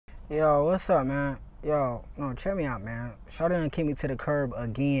Yo, what's up, man? Yo, no, check me out, man. Shawty done kicked me to the curb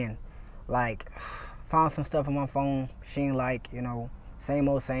again. Like, found some stuff on my phone she ain't like, you know, same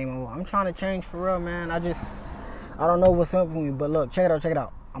old, same old. I'm trying to change for real, man. I don't know what's up with me, but look, check it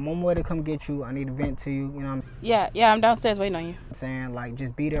out. I'm on my way to come get you. I need to vent to you, you know what I'm Yeah, I'm downstairs waiting on you. saying? Like,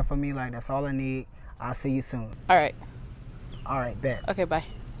 just be there for me. Like, that's all I need. I'll see you soon. All right. All right, bet. Okay, bye.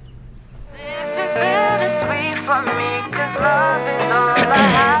 This is bittersweet for me, cause love is all I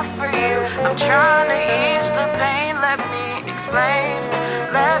have for you. I'm trying to ease the pain, let me explain.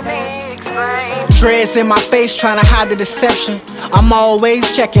 Dreads in my face trying to hide the deception. I'm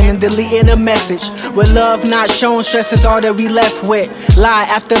always checking and deleting a message. With love not shown, stress is all that we left with. Lie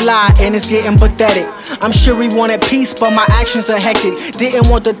after lie and it's getting pathetic. I'm sure we wanted peace but my actions are hectic. Didn't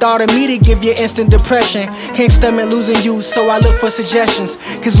want the thought of me to give you instant depression. Can't stomach losing you so I look for suggestions.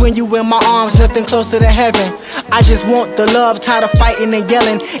 Cause when you in my arms nothing closer to heaven. I just want the love, tired of fighting and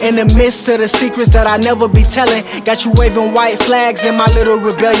yelling. In the midst of the secrets that I never be telling. Got you waving white flags in my little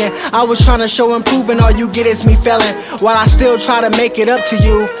rebellion. I was trying to show improving, all you get is me failing. While I still try to make it up to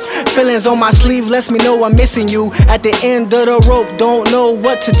you. Feelings on my sleeve lets me know I'm missing you. At the end of the rope, don't know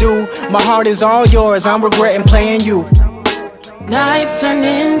what to do. My heart is all yours, I'm regretting playing you. Nights turn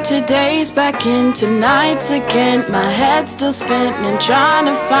into days, back into nights again. My head's still spinning, trying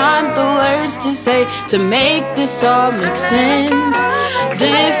to find the words to say to make this all make sense.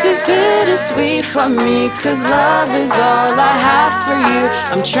 This is bittersweet for me, cause love is all I have for you.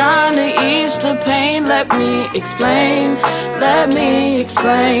 I'm trying to ease the pain, let me explain.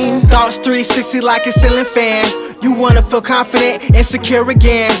 Thoughts 360 like a ceiling fan. You wanna feel confident and secure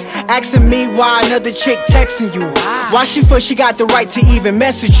again. Asking me why another chick texting you. Why she feel she got the right to even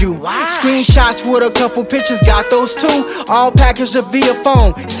message you. Screenshots with a couple pictures, got those too. All packaged up via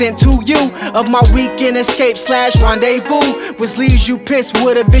phone, sent to you. Of my weekend escape / rendezvous. Which leaves you pissed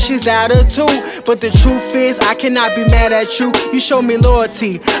with a vicious attitude. But the truth is I cannot be mad at you. You showed me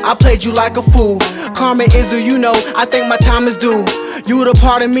loyalty, I played you like a fool. Karma is who you know, I think my time is due. You the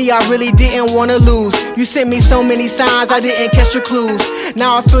part of me I really didn't wanna lose. You sent me so many signs I didn't catch your clues.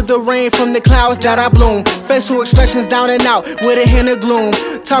 Now I feel the rain from the clouds that I bloom. Facial expressions down and out with a hint of gloom.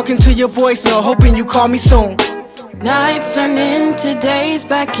 Talking to your voicemail, hoping you call me soon. Nights turn into days,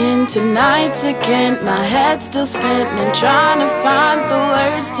 back into nights again. My head's still spinning, trying to find the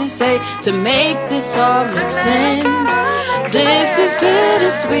words to say to make this all make sense. This is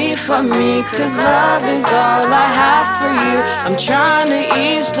bittersweet for me, cause love is all I have for you. I'm trying to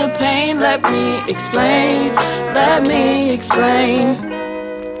ease the pain, let me explain. Let me explain.